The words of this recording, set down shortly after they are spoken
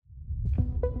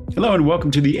Hello and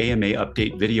welcome to the AMA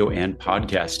Update video and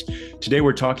podcast. Today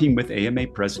we're talking with AMA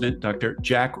President Dr.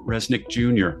 Jack Resnick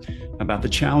Jr. about the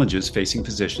challenges facing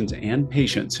physicians and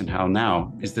patients and how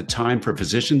now is the time for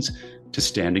physicians to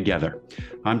stand together.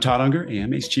 I'm Todd Unger,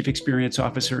 AMA's Chief Experience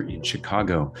Officer in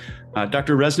Chicago.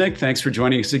 Dr. Resnick, thanks for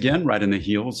joining us again right in the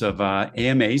heels of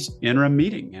AMA's interim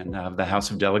meeting and the House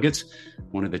of Delegates,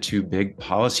 one of the two big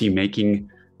policy-making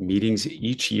meetings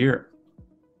each year.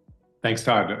 Thanks,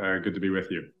 Todd. Good to be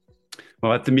with you.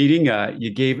 Well, at the meeting, you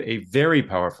gave a very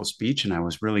powerful speech, and I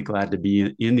was really glad to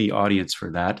be in the audience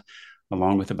for that,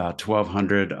 along with about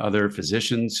 1,200 other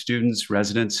physicians, students,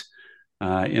 residents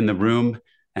in the room.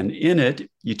 And in it,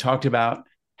 you talked about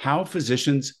how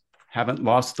physicians haven't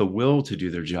lost the will to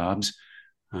do their jobs,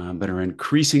 but are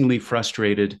increasingly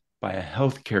frustrated by a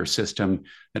healthcare system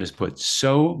that has put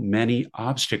so many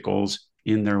obstacles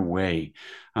in their way.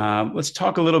 Let's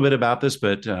talk a little bit about this,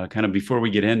 but kind of before we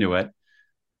get into it,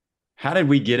 how did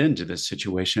we get into this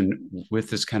situation with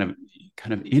this kind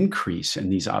of increase in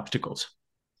these obstacles?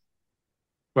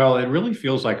 Well, it really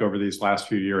feels like over these last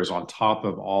few years, on top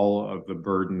of all of the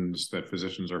burdens that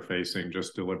physicians are facing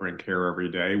just delivering care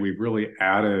every day, we've really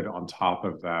added on top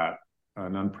of that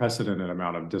an unprecedented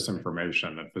amount of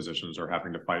disinformation that physicians are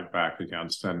having to fight back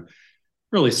against, and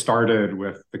really started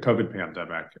with the COVID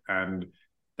pandemic. And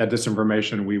that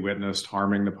disinformation we witnessed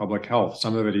harming the public health.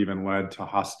 Some of it even led to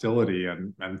hostility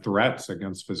and threats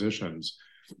against physicians.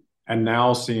 And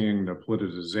now seeing the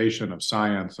politicization of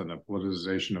science and the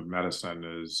politicization of medicine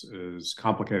is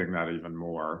complicating that even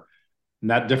more.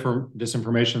 And that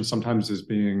disinformation sometimes is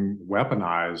being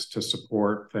weaponized to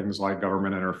support things like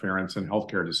government interference in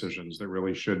healthcare decisions that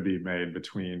really should be made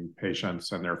between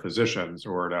patients and their physicians,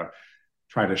 or to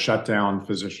try to shut down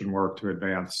physician work to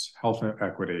advance health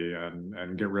equity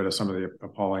and get rid of some of the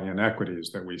appalling inequities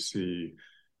that we see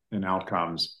in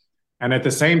outcomes. And at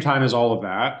the same time as all of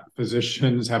that,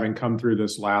 physicians, having come through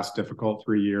this last difficult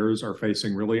 3 years, are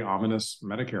facing really ominous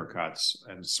Medicare cuts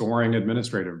and soaring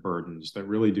administrative burdens that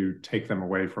really do take them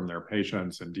away from their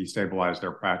patients and destabilize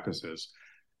their practices.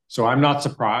 So I'm not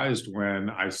surprised when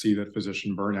I see that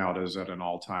physician burnout is at an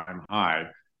all-time high.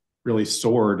 Really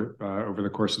soared over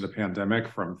the course of the pandemic,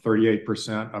 from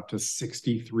 38% up to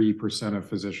 63% of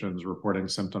physicians reporting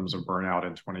symptoms of burnout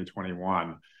in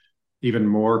 2021. Even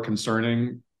more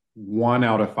concerning, 1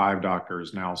 out of 5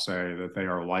 doctors now say that they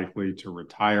are likely to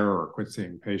retire or quit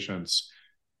seeing patients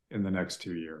in the next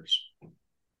 2 years.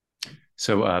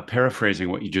 So paraphrasing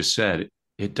what you just said,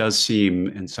 it does seem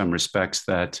in some respects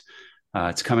that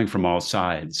it's coming from all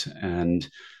sides. And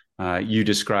you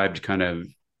described kind of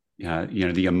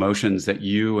the emotions that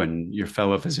you and your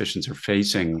fellow physicians are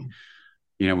facing,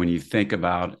 when you think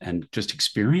about and just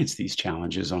experience these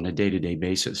challenges on a day-to-day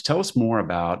basis. Tell us more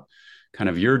about kind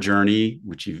of your journey,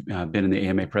 which you've been in the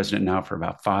AMA president now for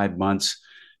about 5 months,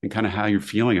 and kind of how you're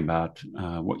feeling about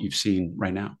what you've seen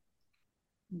right now.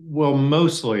 Well,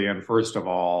 mostly, and first of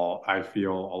all, I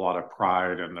feel a lot of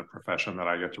pride in the profession that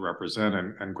I get to represent,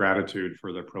 and gratitude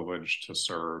for the privilege to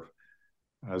serve.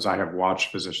 As I have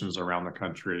watched physicians around the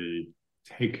country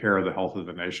take care of the health of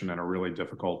the nation in a really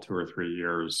difficult 2 or 3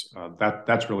 years,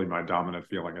 that's really my dominant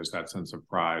feeling, is that sense of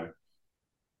pride.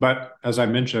 But as I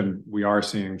mentioned, we are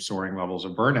seeing soaring levels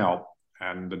of burnout,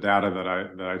 and the data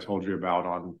that I told you about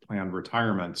on planned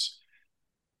retirements.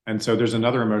 And so there's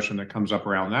another emotion that comes up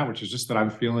around that, which is just that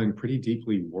I'm feeling pretty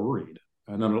deeply worried.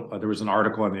 And then there was an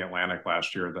article in The Atlantic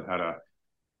last year that had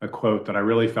a quote that I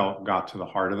really felt got to the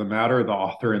heart of the matter. The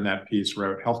author in that piece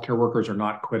wrote, "Healthcare workers are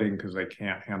not quitting because they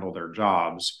can't handle their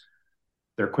jobs.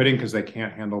 They're quitting because they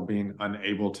can't handle being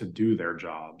unable to do their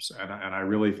jobs." And I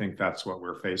really think that's what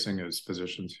we're facing, as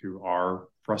physicians who are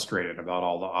frustrated about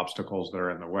all the obstacles that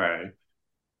are in the way.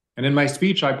 And in my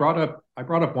speech, I brought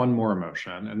up one more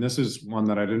emotion, and this is one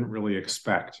that I didn't really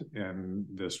expect in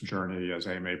this journey as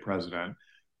AMA president.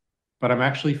 But I'm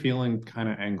actually feeling kind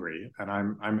of angry, and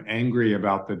I'm angry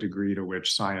about the degree to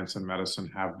which science and medicine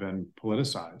have been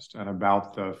politicized, and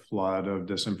about the flood of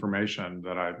disinformation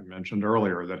that I mentioned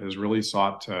earlier that has really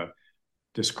sought to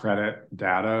discredit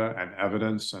data and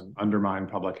evidence and undermine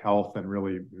public health and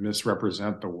really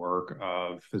misrepresent the work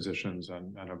of physicians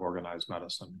and of organized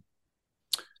medicine.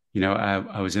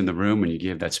 I was in the room when you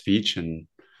gave that speech, and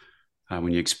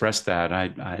when you expressed that,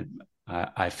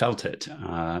 I felt it.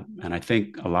 And I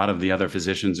think a lot of the other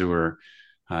physicians who were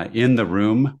in the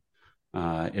room,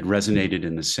 it resonated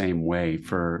in the same way.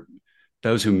 For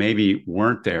those who maybe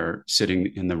weren't there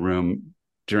sitting in the room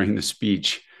during the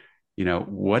speech,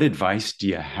 what advice do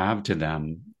you have to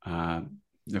them?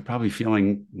 They're probably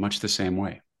feeling much the same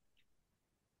way.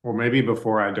 Well, maybe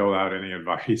before I dole out any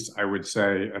advice, I would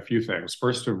say a few things.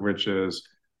 First of which is,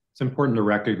 it's important to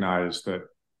recognize that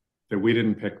we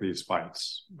didn't pick these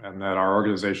fights and that our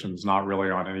organization is not really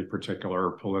on any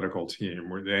particular political team.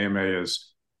 Where the AMA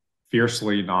is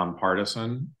fiercely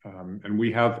nonpartisan, and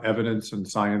we have evidence and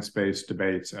science-based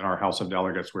debates in our House of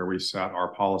Delegates where we set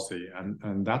our policy,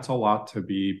 and that's a lot to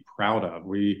be proud of.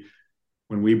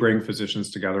 When we bring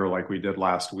physicians together like we did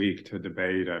last week to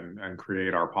debate and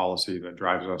create our policy that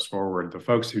drives us forward, the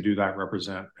folks who do that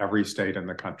represent every state in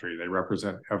the country. They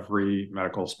represent every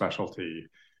medical specialty.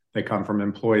 They come from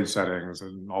employed settings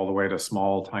and all the way to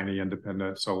small, tiny,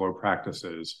 independent solo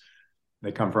practices.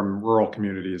 They come from rural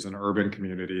communities and urban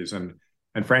communities. And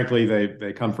frankly,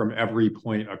 they come from every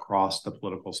point across the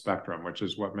political spectrum, which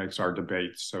is what makes our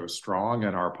debate so strong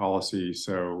and our policy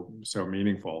so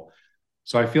meaningful.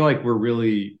 So I feel like we're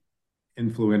really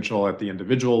influential at the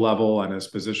individual level and as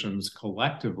physicians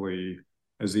collectively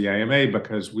as the AMA,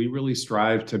 because we really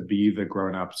strive to be the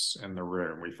grown-ups in the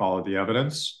room. We follow the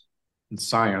evidence, and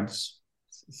science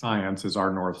is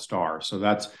our North Star. So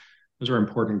those are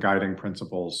important guiding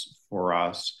principles for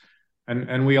us.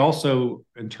 And we also,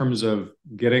 in terms of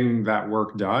getting that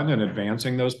work done and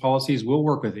advancing those policies, we'll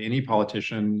work with any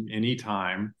politician,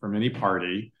 anytime, from any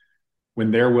party, when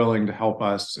they're willing to help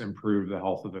us improve the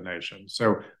health of the nation.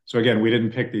 So again, we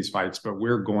didn't pick these fights, but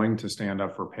we're going to stand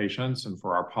up for patients and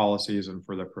for our policies and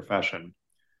for the profession.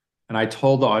 And I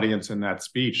told the audience in that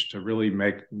speech to really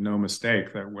make no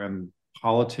mistake that when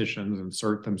politicians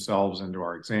insert themselves into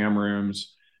our exam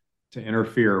rooms to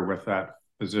interfere with that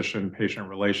physician-patient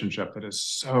relationship that is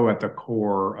so at the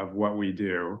core of what we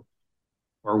do,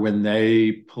 or when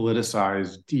they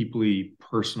politicize deeply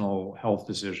personal health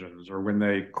decisions, or when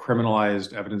they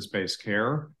criminalized evidence-based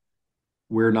care,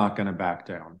 we're not going to back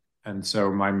down. And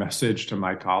so my message to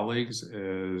my colleagues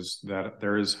is that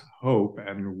there is hope,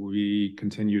 and we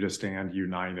continue to stand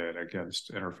united against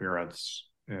interference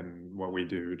in what we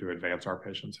do to advance our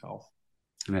patients' health.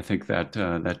 And I think that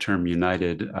that term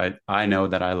united, I know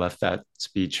that I left that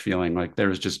speech feeling like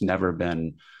there's just never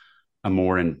been a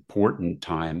more important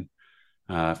time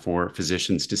for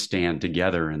physicians to stand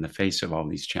together in the face of all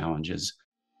these challenges.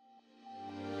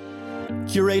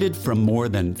 Curated from more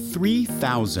than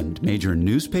 3,000 major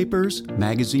newspapers,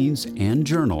 magazines, and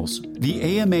journals,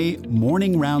 the AMA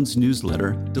Morning Rounds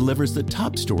newsletter delivers the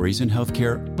top stories in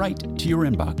healthcare right to your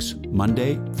inbox,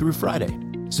 Monday through Friday.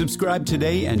 Subscribe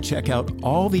today and check out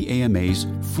all the AMA's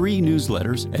free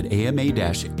newsletters at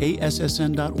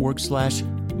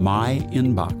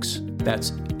ama-assn.org/myinbox.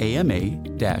 That's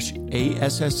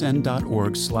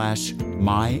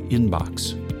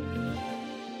ama-assn.org/myinbox.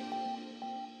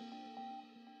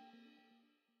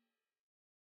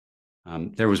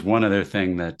 There was one other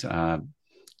thing that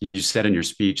you said in your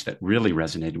speech that really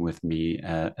resonated with me,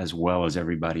 as well as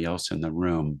everybody else in the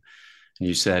room. And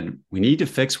you said, we need to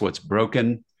fix what's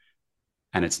broken,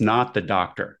 and it's not the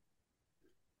doctor.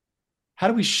 How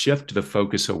do we shift the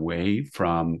focus away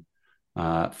from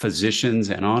physicians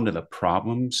and onto the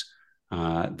problems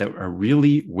that are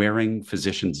really wearing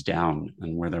physicians down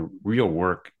and where the real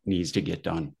work needs to get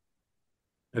done?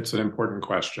 It's an important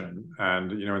question.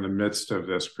 And, in the midst of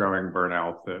this growing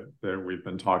burnout that we've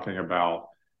been talking about,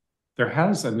 there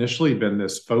has initially been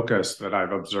this focus that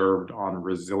I've observed on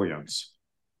resilience.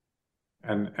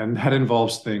 And that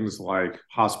involves things like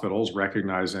hospitals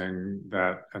recognizing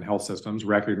that, and health systems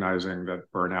recognizing that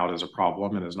burnout is a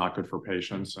problem and is not good for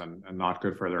patients and not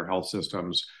good for their health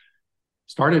systems,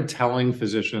 started telling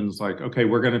physicians like, okay,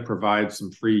 we're going to provide some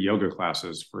free yoga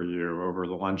classes for you over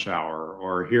the lunch hour,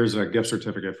 or here's a gift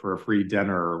certificate for a free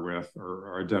dinner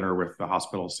or a dinner with the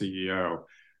hospital CEO.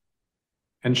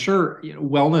 And sure,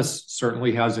 wellness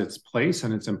certainly has its place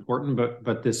and it's important,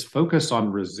 but this focus on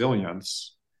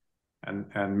resilience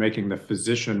and making the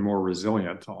physician more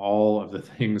resilient to all of the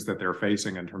things that they're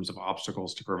facing in terms of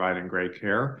obstacles to providing great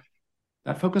care,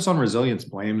 that focus on resilience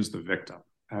blames the victim.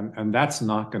 And that's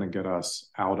not going to get us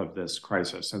out of this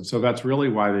crisis. And so that's really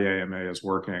why the AMA is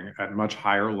working at much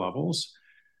higher levels.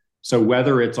 So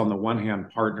whether it's on the one hand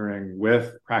partnering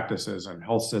with practices and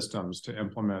health systems to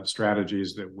implement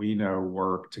strategies that we know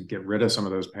work to get rid of some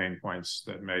of those pain points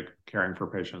that make caring for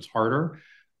patients harder,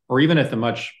 or even at the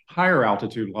much higher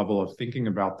altitude level of thinking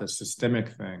about the systemic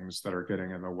things that are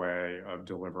getting in the way of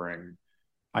delivering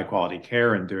high quality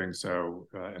care and doing so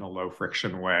in a low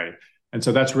friction way. And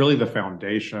so that's really the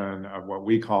foundation of what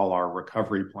we call our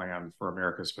recovery plan for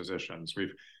America's physicians.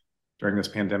 We've, during this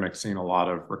pandemic, seen a lot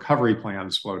of recovery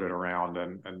plans floated around,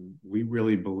 and we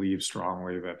really believe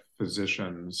strongly that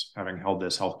physicians, having held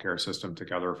this healthcare system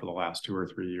together for the last 2 or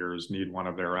 3 years, need one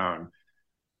of their own.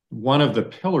 One of the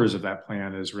pillars of that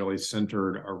plan is really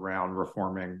centered around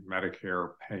reforming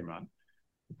Medicare payment.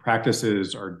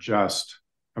 practices are just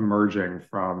emerging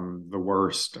from the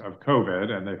worst of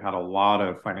COVID, and they've had a lot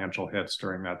of financial hits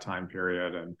during that time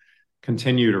period and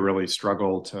continue to really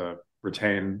struggle to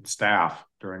retain staff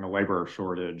during a labor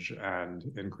shortage and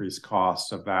increase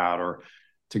costs of that, or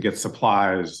to get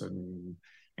supplies and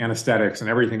anesthetics and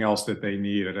everything else that they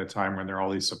need at a time when there are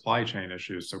all these supply chain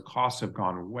issues. So costs have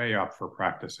gone way up for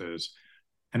practices.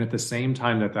 And at the same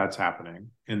time that that's happening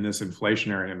in this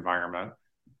inflationary environment,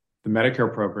 the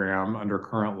Medicare program under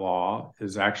current law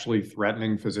is actually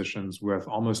threatening physicians with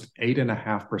almost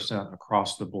 8.5%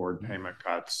 across the board payment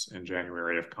cuts in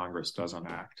January if Congress doesn't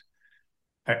act.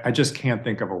 I just can't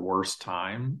think of a worse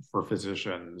time for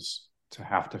physicians to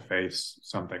have to face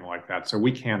something like that. So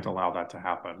we can't allow that to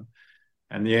happen.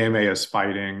 And the AMA is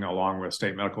fighting, along with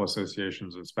state medical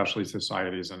associations and specialty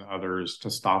societies and others, to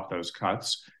stop those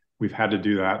cuts. We've had to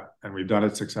do that, and we've done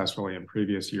it successfully in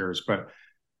previous years. But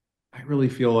I really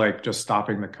feel like just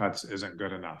stopping the cuts isn't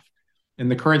good enough. In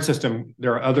the current system,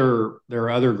 there are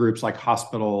other groups like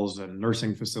hospitals and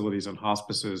nursing facilities and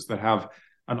hospices that have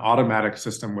an automatic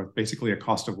system with basically a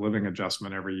cost of living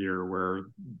adjustment every year, where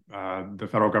the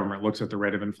federal government looks at the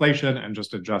rate of inflation and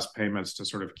just adjusts payments to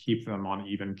sort of keep them on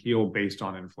even keel based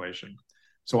on inflation.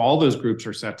 So all those groups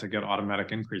are set to get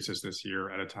automatic increases this year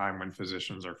at a time when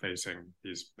physicians are facing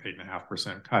these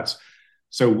 8.5% cuts.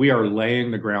 So we are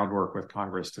laying the groundwork with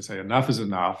Congress to say enough is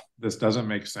enough. This doesn't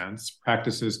make sense.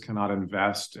 Practices cannot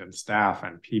invest in staff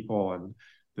and people and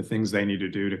the things they need to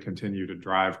do to continue to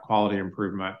drive quality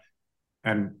improvement.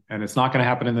 And it's not going to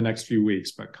happen in the next few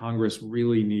weeks, but Congress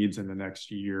really needs in the next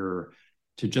year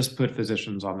to just put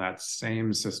physicians on that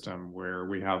same system where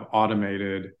we have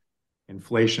automated,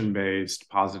 inflation-based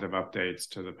positive updates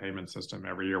to the payment system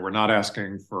every year. We're not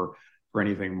asking for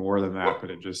anything more than that, but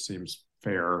it just seems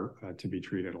fair to be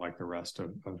treated like the rest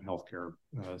of healthcare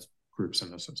groups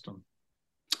in the system.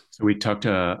 So we talked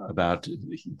about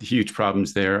the huge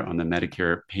problems there on the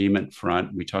Medicare payment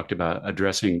front. We talked about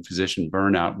addressing physician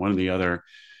burnout. One of the other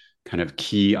kind of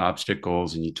key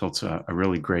obstacles, and you told a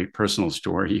really great personal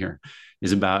story here,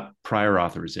 is about prior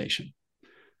authorization.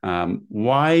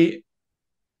 Why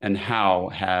and how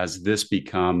has this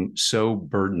become so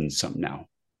burdensome now?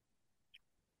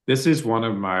 This is one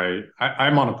of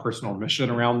I'm on a personal mission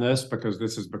around this because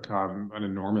this has become an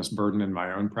enormous burden in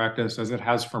my own practice, as it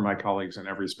has for my colleagues in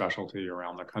every specialty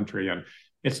around the country. And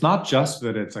it's not just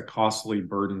that it's a costly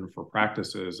burden for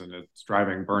practices and it's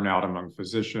driving burnout among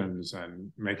physicians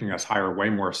and making us hire way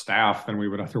more staff than we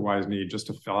would otherwise need just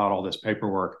to fill out all this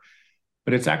paperwork,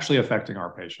 but it's actually affecting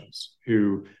our patients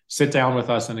who sit down with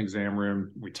us in an exam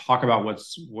room. We talk about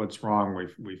what's wrong.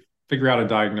 We figure out a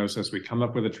diagnosis. We come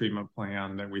up with a treatment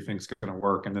plan that we think is going to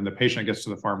work. And then the patient gets to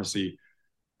the pharmacy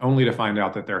only to find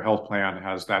out that their health plan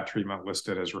has that treatment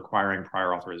listed as requiring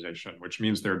prior authorization, which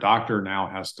means their doctor now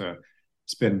has to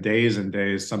spend days and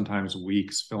days, sometimes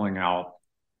weeks, filling out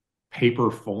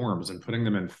paper forms and putting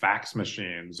them in fax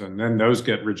machines. And then those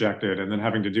get rejected, and then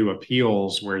having to do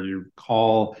appeals where you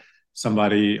call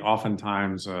somebody,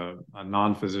 oftentimes a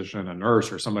non-physician, a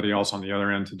nurse, or somebody else on the other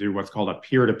end to do what's called a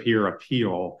peer-to-peer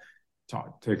appeal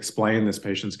to explain this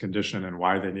patient's condition and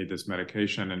why they need this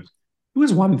medication. And it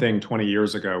was one thing 20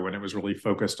 years ago when it was really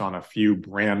focused on a few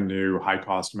brand new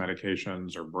high-cost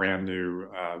medications or brand new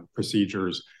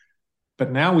procedures. But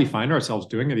now we find ourselves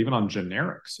doing it even on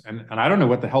generics. And I don't know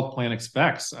what the health plan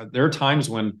expects. There are times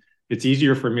when it's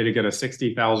easier for me to get a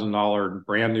 $60,000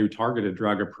 brand new targeted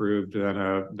drug approved than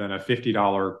a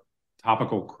 $50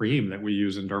 topical cream that we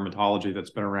use in dermatology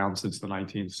that's been around since the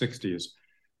 1960s.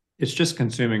 It's just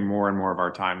consuming more and more of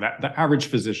our time. The average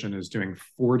physician is doing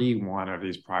 41 of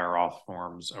these prior auth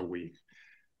forms a week.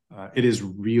 It is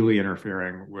really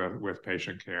interfering with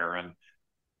patient care. And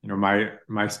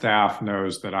my staff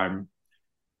knows that I'm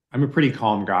a pretty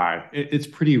calm guy. It's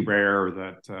pretty rare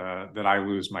that I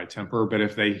lose my temper, but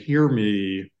if they hear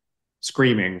me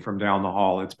screaming from down the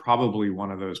hall, it's probably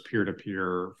one of those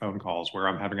peer-to-peer phone calls where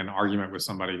I'm having an argument with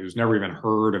somebody who's never even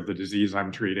heard of the disease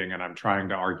I'm treating, and I'm trying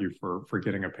to argue for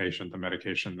getting a patient the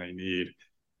medication they need.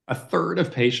 A third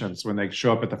of patients, when they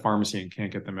show up at the pharmacy and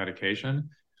can't get the medication,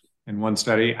 in one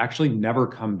study, actually never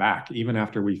come back, even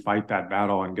after we fight that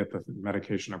battle and get the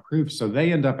medication approved. So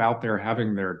they end up out there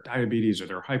having their diabetes or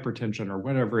their hypertension or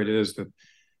whatever it is that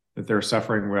they're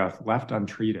suffering with left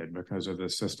untreated because of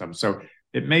this system. So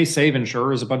it may save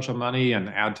insurers a bunch of money and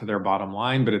add to their bottom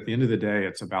line, but at the end of the day,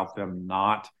 it's about them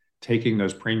not taking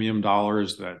those premium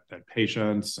dollars that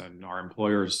patients and our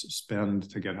employers spend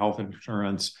to get health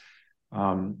insurance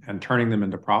and turning them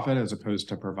into profit as opposed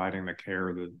to providing the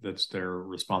care that's their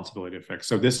responsibility to fix.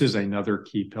 So this is another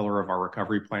key pillar of our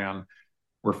recovery plan.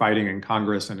 We're fighting in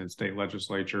Congress and in state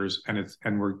legislatures,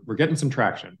 and we're getting some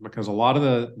traction because a lot of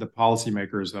the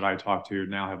policymakers that I talk to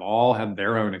now have all had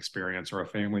their own experience or a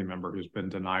family member who's been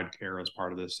denied care as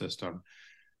part of this system.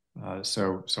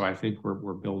 So I think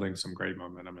we're building some great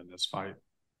momentum in this fight.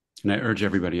 And I urge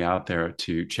everybody out there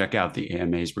to check out the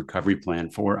AMA's recovery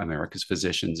plan for America's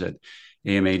physicians at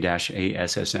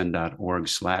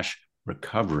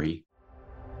ama-assn.org/recovery.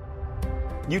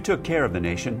 You took care of the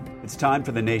nation. It's time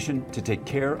for the nation to take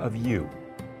care of you.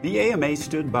 The AMA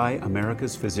stood by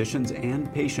America's physicians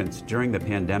and patients during the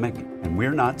pandemic, and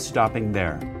we're not stopping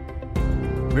there.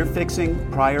 We're fixing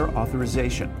prior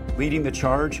authorization, leading the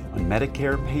charge on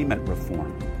Medicare payment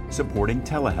reform, supporting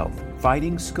telehealth,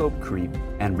 fighting scope creep,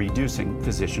 and reducing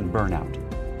physician burnout.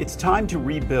 It's time to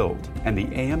rebuild, and the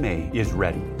AMA is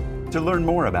ready. To learn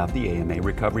more about the AMA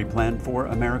Recovery Plan for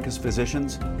America's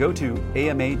Physicians, go to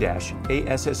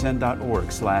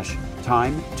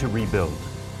ama-assn.org/time to rebuild.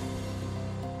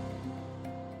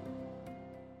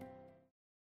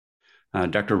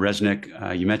 Dr.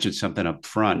 Reznik, you mentioned something up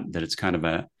front that it's kind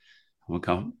of we'll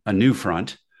call a new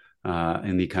front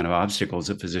in the kind of obstacles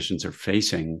that physicians are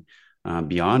facing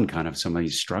beyond kind of some of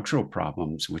these structural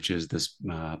problems, which is this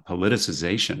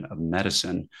politicization of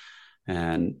medicine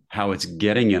and how it's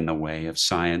getting in the way of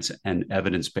science and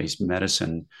evidence-based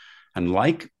medicine. And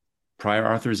like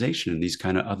prior authorization and these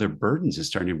kind of other burdens is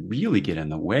starting to really get in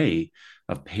the way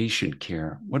of patient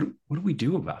care. What do we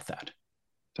do about that?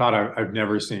 Todd, I've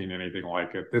never seen anything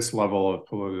like it. This level of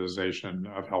politicization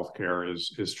of healthcare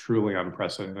is truly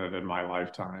unprecedented in my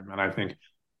lifetime. And I think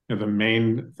the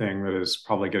main thing that is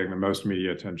probably getting the most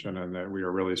media attention and that we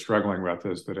are really struggling with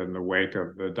is that in the wake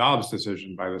of the Dobbs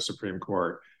decision by the Supreme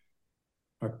Court,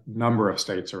 a number of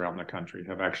states around the country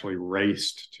have actually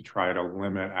raced to try to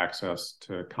limit access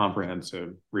to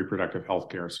comprehensive reproductive health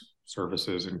care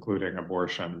services, including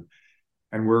abortion.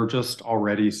 And we're just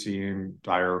already seeing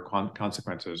dire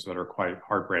consequences that are quite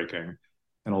heartbreaking.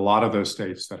 In a lot of those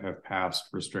states that have passed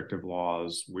restrictive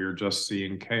laws, we're just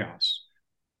seeing chaos.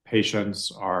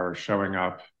 Patients are showing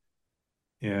up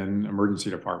in emergency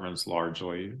departments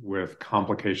largely with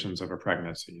complications of a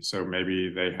pregnancy. So maybe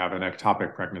they have an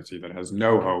ectopic pregnancy that has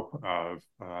no hope of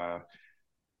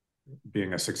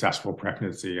being a successful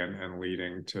pregnancy and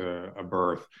leading to a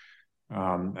birth.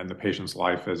 And the patient's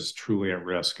life is truly at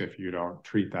risk if you don't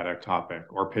treat that ectopic.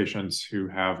 Or patients who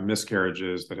have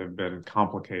miscarriages that have been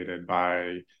complicated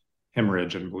by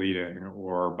hemorrhage and bleeding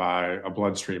or by a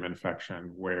bloodstream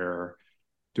infection where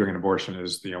doing an abortion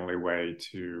is the only way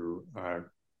to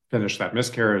finish that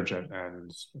miscarriage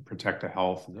and protect the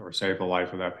health or save the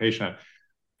life of that patient.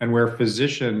 And where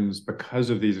physicians, because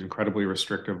of these incredibly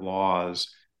restrictive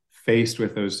laws, faced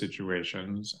with those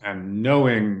situations and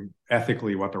knowing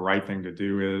ethically what the right thing to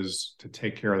do is to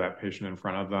take care of that patient in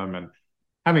front of them, and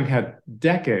having had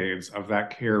decades of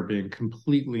that care being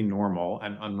completely normal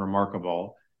and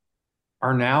unremarkable,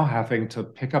 are now having to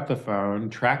pick up the phone,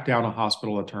 track down a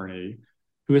hospital attorney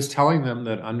who is telling them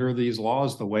that under these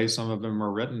laws, the way some of them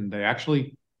are written, they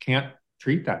actually can't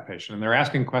treat that patient. And they're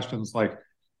asking questions like,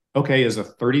 okay, is a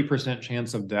 30%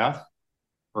 chance of death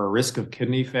or a risk of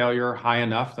kidney failure high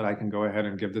enough that I can go ahead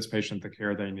and give this patient the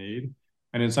care they need?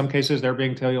 And in some cases, they're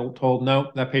being told,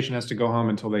 no, that patient has to go home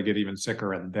until they get even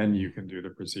sicker, and then you can do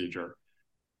the procedure.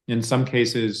 In some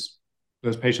cases,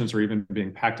 those patients are even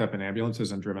being packed up in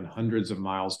ambulances and driven hundreds of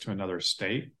miles to another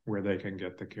state where they can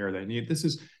get the care they need. This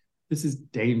is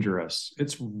dangerous.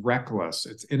 It's reckless.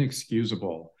 It's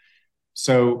inexcusable.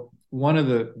 So one of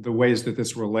the ways that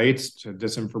this relates to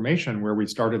disinformation, where we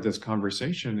started this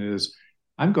conversation, is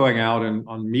I'm going out and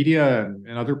on media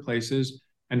and other places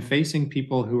and facing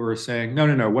people who are saying,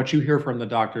 no, what you hear from the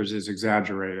doctors is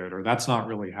exaggerated, or that's not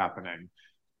really happening.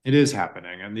 It is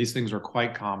happening. And these things are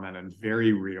quite common and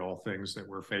very real things that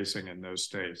we're facing in those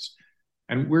states.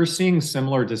 And we're seeing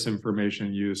similar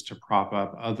disinformation used to prop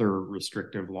up other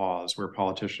restrictive laws where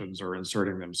politicians are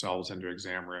inserting themselves into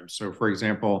exam rooms. So, for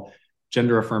example,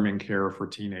 gender-affirming care for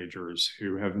teenagers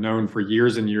who have known for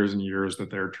years and years and years that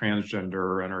they're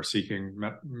transgender and are seeking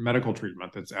medical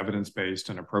treatment that's evidence-based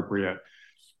and appropriate.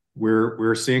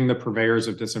 We're seeing the purveyors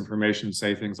of disinformation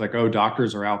say things like, oh,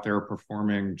 doctors are out there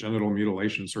performing genital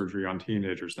mutilation surgery on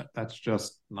teenagers. That's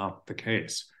just not the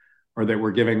case. Or that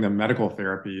we're giving them medical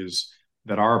therapies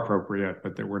that are appropriate,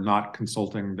 but that we're not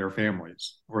consulting their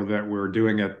families, or that we're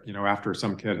doing it, after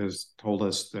some kid has told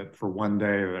us that for one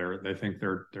day they think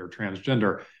they're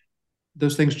transgender.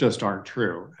 Those things just aren't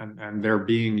true. And they're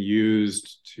being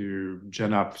used to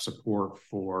gin up support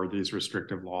for these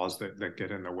restrictive laws that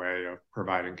get in the way of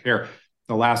providing care.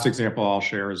 The last example I'll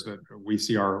share is that we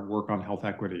see our work on health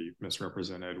equity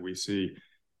misrepresented. We see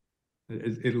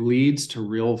it leads to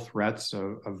real threats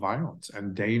of violence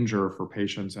and danger for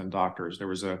patients and doctors. There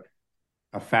was a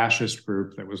fascist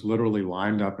group that was literally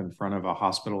lined up in front of a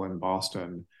hospital in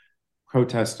Boston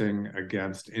protesting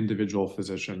against individual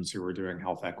physicians who were doing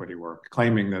health equity work,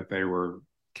 claiming that they were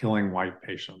killing white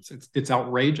patients. It's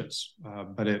outrageous,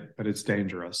 but it's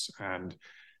dangerous, and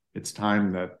it's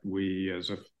time that we, as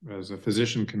a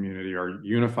physician community, are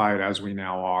unified as we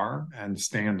now are, and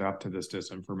stand up to this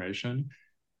disinformation,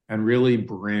 and really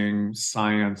bring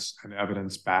science and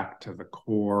evidence back to the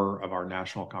core of our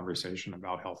national conversation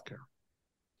about healthcare.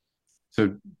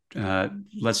 So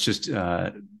let's just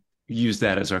use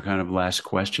that as our kind of last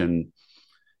question.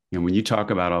 When you talk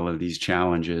about all of these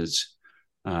challenges,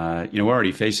 we're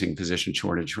already facing physician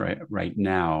shortage right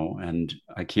now, and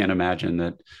I can't imagine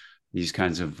that these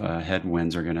kinds of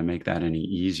headwinds are going to make that any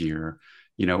easier.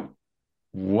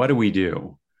 What do we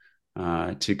do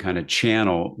to kind of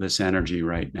channel this energy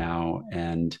right now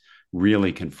and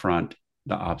really confront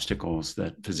the obstacles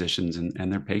that physicians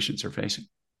and their patients are facing?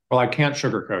 Well, I can't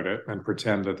sugarcoat it and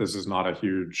pretend that this is not a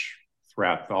huge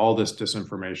threat. All this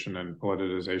disinformation and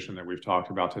politicization that we've talked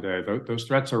about today, those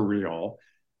threats are real.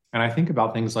 And I think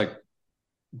about things like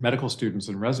medical students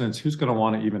and residents. Who's going to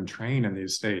want to even train in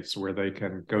these states where they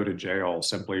can go to jail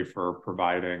simply for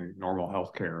providing normal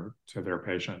health care to their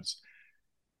patients?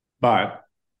 But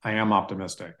I am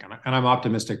optimistic, and I'm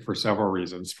optimistic for several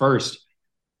reasons. First,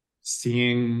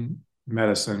 seeing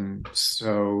medicine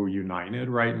so united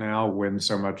right now when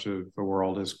so much of the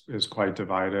world is quite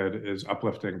divided is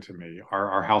uplifting to me.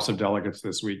 Our House of Delegates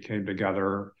this week came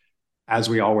together, as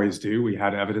we always do. We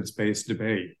had evidence-based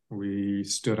debate. We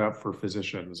stood up for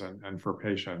physicians and for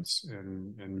patients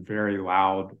in very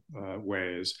loud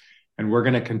ways. And we're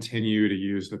going to continue to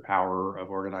use the power of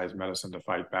organized medicine to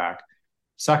fight back.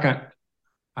 Second,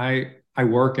 I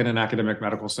work in an academic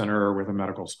medical center with a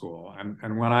medical school.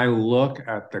 And when I look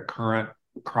at the current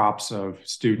crops of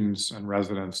students and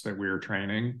residents that we are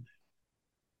training,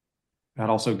 that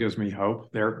also gives me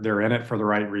hope. They're in it for the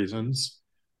right reasons.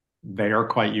 They are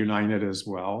quite united as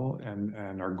well,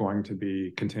 and are going to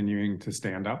be continuing to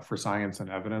stand up for science and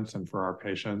evidence and for our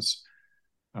patients.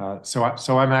 So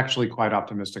I'm actually quite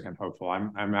optimistic and hopeful.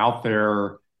 I'm out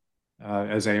there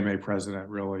as AMA president,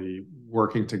 really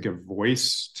working to give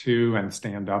voice to and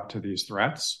stand up to these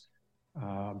threats.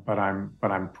 But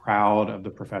I'm proud of the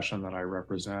profession that I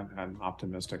represent, and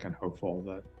optimistic and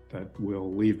hopeful that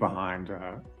we'll leave behind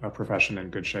a profession in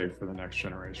good shape for the next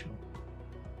generation.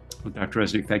 Well, Dr.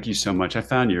 Reznik, thank you so much. I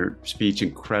found your speech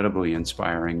incredibly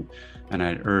inspiring, and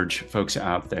I'd urge folks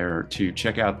out there to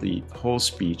check out the whole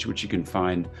speech, which you can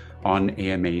find on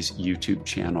AMA's YouTube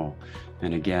channel.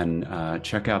 And again,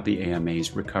 check out the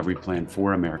AMA's Recovery Plan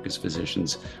for America's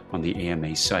Physicians on the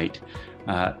AMA site.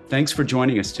 Thanks for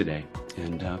joining us today,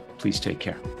 and please take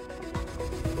care.